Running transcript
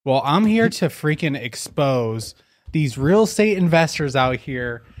Well, I'm here to freaking expose these real estate investors out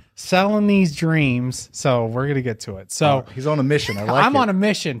here selling these dreams. So we're going to get to it. So he's on a mission. I like I'm it. on a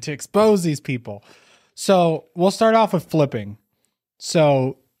mission to expose these people. So we'll start off with flipping.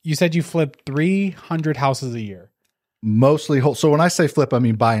 So you said you flip 300 houses a year. Mostly whole. So when I say flip, I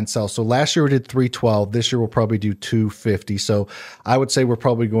mean buy and sell. So last year we did 312. This year we'll probably do 250. So I would say we're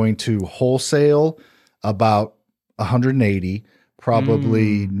probably going to wholesale about 180,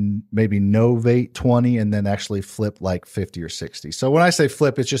 probably maybe novate 20, and then actually flip like 50 or 60. So when I say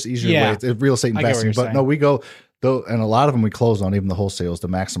flip, it's just easier way. It's real estate investing. But no, we go though, and a lot of them we close on, even the wholesales to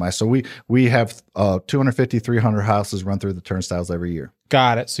maximize. So we have 250, 300 houses run through the turnstiles every year.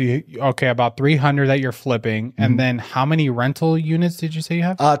 Got it. So about 300 that you're flipping. And then how many rental units did you say you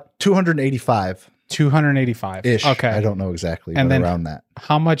have? 285. 285 ish. Okay. I don't know exactly, and but then around that.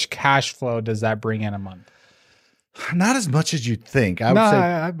 How much cash flow does that bring in a month? Not as much as you'd think. I would say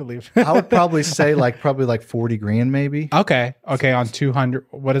I believe. I would probably say probably like 40 grand maybe. Okay. On 200.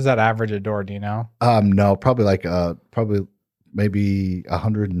 What is that average a door? Do you know? No, probably like probably maybe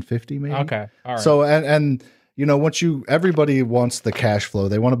 150 maybe. Okay. All right. So and you know, everybody wants the cash flow.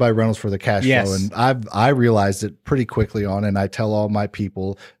 They want to buy rentals for the cash flow. And I realized it pretty quickly on, and I tell all my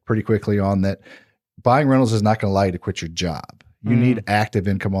people pretty quickly on that buying rentals is not going to allow you to quit your job. You need active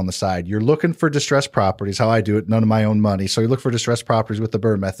income on the side. You're looking for distressed properties, how I do it, none of my own money. So you look for distressed properties with the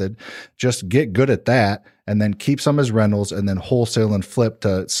BRRRR method. Just get good at that and then keep some as rentals and then wholesale and flip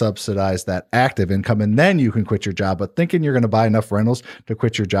to subsidize that active income. And then you can quit your job. But thinking you're going to buy enough rentals to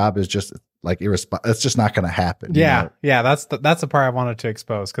quit your job is just like irresponsible. It's just not going to happen. Yeah. You know? Yeah. That's the part I wanted to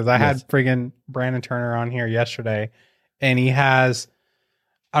expose because I had friggin' Brandon Turner on here yesterday and he has,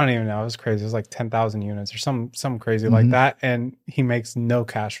 I don't even know. It was crazy. It was like 10,000 units or some crazy like that. And he makes no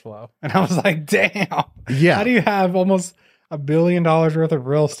cash flow. And I was like, damn. Yeah. How do you have almost $1 billion worth of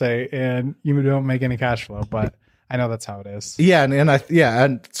real estate and you don't make any cash flow? But I know that's how it is. Yeah.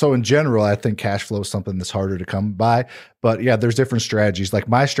 And so in general, I think cash flow is something that's harder to come by. But yeah, there's different strategies. Like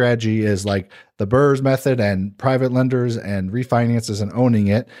my strategy is like the BRRRR's method and private lenders and refinances and owning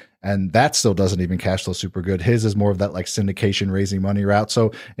it. And that still doesn't even cash flow super good. His is more of that like syndication raising money route.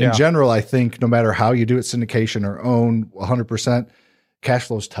 So in general, I think no matter how you do it, syndication or own 100%, cash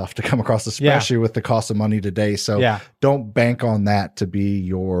flow is tough to come across, especially with the cost of money today. So don't bank on that to be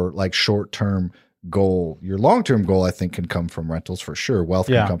your like short-term goal. Your long-term goal, I think, can come from rentals for sure. Wealth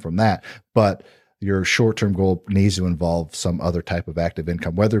can come from that. But your short-term goal needs to involve some other type of active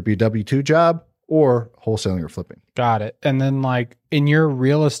income, whether it be a W-2 job or wholesaling or flipping. Got it. And then like in your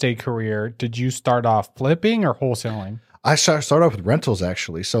real estate career, did you start off flipping or wholesaling? I started off with rentals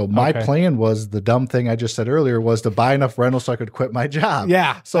actually. So my plan was the dumb thing I just said earlier was to buy enough rentals so I could quit my job.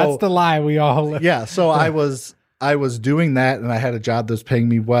 Yeah. So that's the lie we all live. Yeah. So I was doing that and I had a job that was paying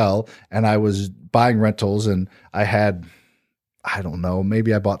me well and I was buying rentals and I had, I don't know,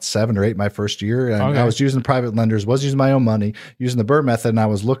 maybe I bought 7 or 8 my first year and I was using private lenders, was using my own money, using the BRRRR method. And I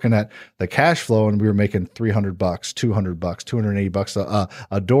was looking at the cash flow and we were making $300, $200, $280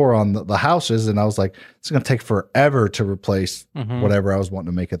 a door on the houses. And I was like, it's going to take forever to replace whatever I was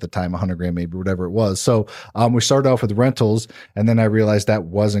wanting to make at the time, 100 grand, maybe whatever it was. So we started off with rentals and then I realized that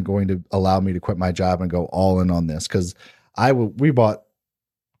wasn't going to allow me to quit my job and go all in on this. Cause we bought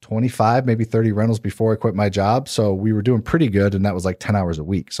 25, maybe 30 rentals before I quit my job. So we were doing pretty good. And that was like 10 hours a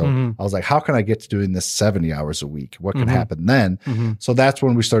week. So I was like, how can I get to doing this 70 hours a week? What can happen then? So that's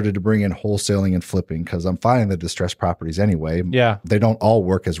when we started to bring in wholesaling and flipping because I'm finding the distressed properties anyway. Yeah. They don't all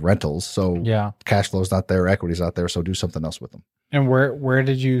work as rentals. So cash flow is not there, equity's not there. So do something else with them. And where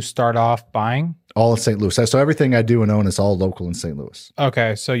did you start off buying? All in St. Louis. So everything I do and own is all local in St. Louis.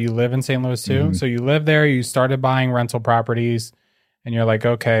 Okay. So you live in St. Louis too? So you live there, you started buying rental properties. And you're like,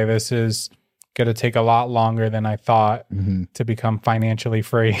 okay, this is going to take a lot longer than I thought to become financially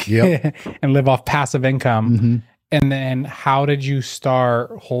free and live off passive income. And then how did you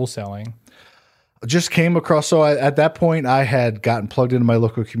start wholesaling? Just came across. So at that point, I had gotten plugged into my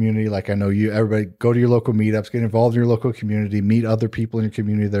local community. Like I know everybody go to your local meetups, get involved in your local community, meet other people in your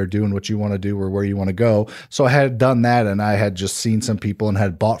community that are doing what you want to do or where you want to go. So I had done that and I had just seen some people and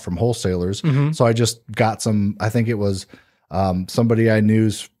had bought from wholesalers. So I just got some, I think it was, somebody I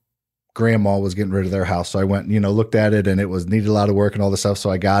knew's grandma was getting rid of their house. So I went, looked at it and it needed a lot of work and all this stuff. So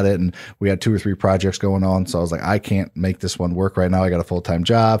I got it and we had 2 or 3 projects going on. So I was like, I can't make this one work right now. I got a full-time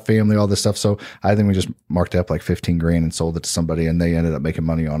job, family, all this stuff. So I think we just marked it up like 15 grand and sold it to somebody and they ended up making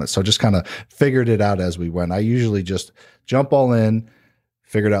money on it. So just kind of figured it out as we went. I usually just jump all in,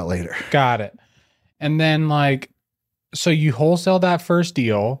 figure it out later. Got it. And then so you wholesale that first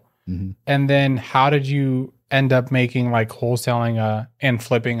deal and then how did you end up making like wholesaling and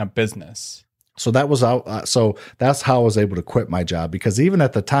flipping a business? So that was out. So that's how I was able to quit my job, because even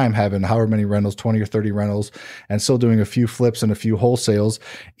at the time, having however many rentals, 20 or 30 rentals, and still doing a few flips and a few wholesales,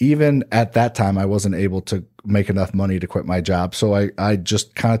 even at that time, I wasn't able to make enough money to quit my job. So I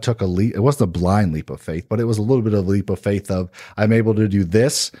just kind of took a leap. It wasn't a blind leap of faith, but it was a little bit of a leap of faith of, I'm able to do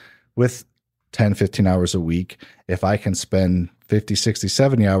this with 10, 15 hours a week. If I can spend 50, 60,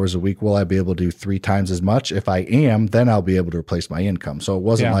 70 hours a week, will I be able to do 3 times as much? If I am, then I'll be able to replace my income. So it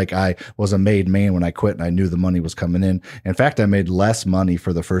wasn't like I was a made man when I quit and I knew the money was coming in. In fact, I made less money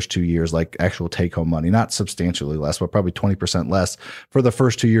for the first 2 years, like actual take home money, not substantially less, but probably 20% less for the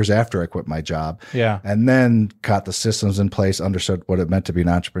first 2 years after I quit my job. Yeah. And then got the systems in place, understood what it meant to be an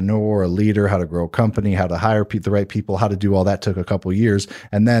entrepreneur, a leader, how to grow a company, how to hire the right people, how to do all that. Took a couple of years.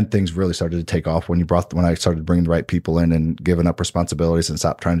 And then things really started to take off when I started bringing the right people in and giving up responsibilities and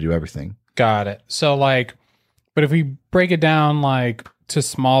stopped trying to do everything. Got it. So like, but if we break it down like to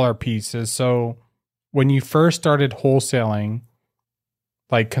smaller pieces, so when you first started wholesaling,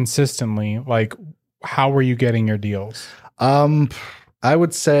 like consistently, like how were you getting your deals? I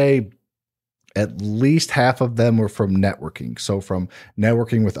would say at least half of them were from networking. So from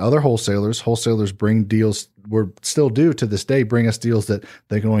networking with other wholesalers bring deals, we're still do to this day, bring us deals that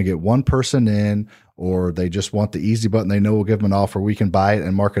they can only get one person in, or they just want the easy button. They know we'll give them an offer. We can buy it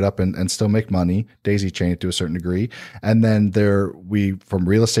and mark it up and still make money, daisy chain it to a certain degree. And then from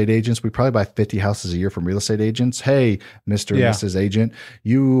real estate agents, we probably buy 50 houses a year from real estate agents. Hey, Mr. and Mrs. Agent,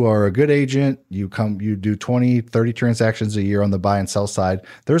 you are a good agent. You do 20, 30 transactions a year on the buy and sell side.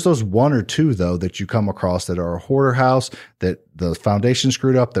 There's those 1 or 2 though, that you come across that are a hoarder house, that the foundation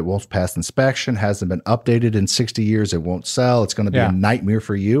screwed up, that won't pass inspection, hasn't been updated in 60 years. It won't sell. It's going to be a nightmare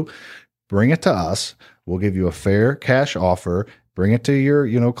for you. Bring it to us. We'll give you a fair cash offer. Bring it to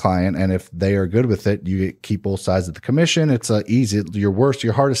your client, and if they are good with it, you keep both sides of the commission. It's easy. Your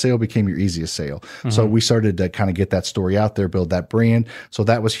hardest sale became your easiest sale. Mm-hmm. So we started to kind of get that story out there, build that brand. So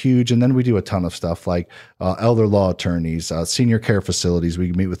that was huge. And then we do a ton of stuff like elder law attorneys, senior care facilities.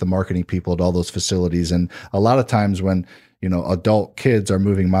 We meet with the marketing people at all those facilities, and a lot of times when adult kids are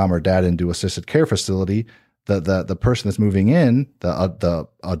moving mom or dad into assisted care facility, the person that's moving in, the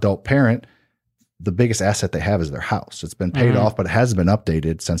adult parent, the biggest asset they have is their house. It's been paid off, but it hasn't been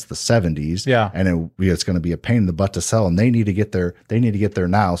updated since the 70s. Yeah. And it's going to be a pain in the butt to sell, and they need to get there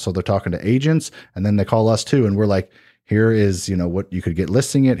now. So they're talking to agents, and then they call us too. And we're like, here is, what you could get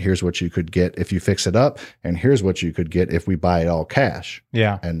listing it. Here's what you could get if you fix it up. And here's what you could get if we buy it all cash.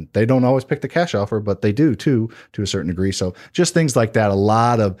 Yeah. And they don't always pick the cash offer, but they do too, to a certain degree. So just things like that. A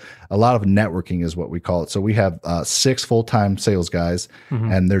lot of networking is what we call it. So we have 6 full-time sales guys,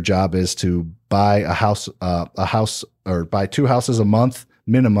 and their job is to buy a house or buy 2 houses a month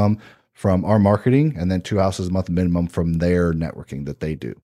minimum from our marketing, and then 2 houses a month minimum from their networking that they do.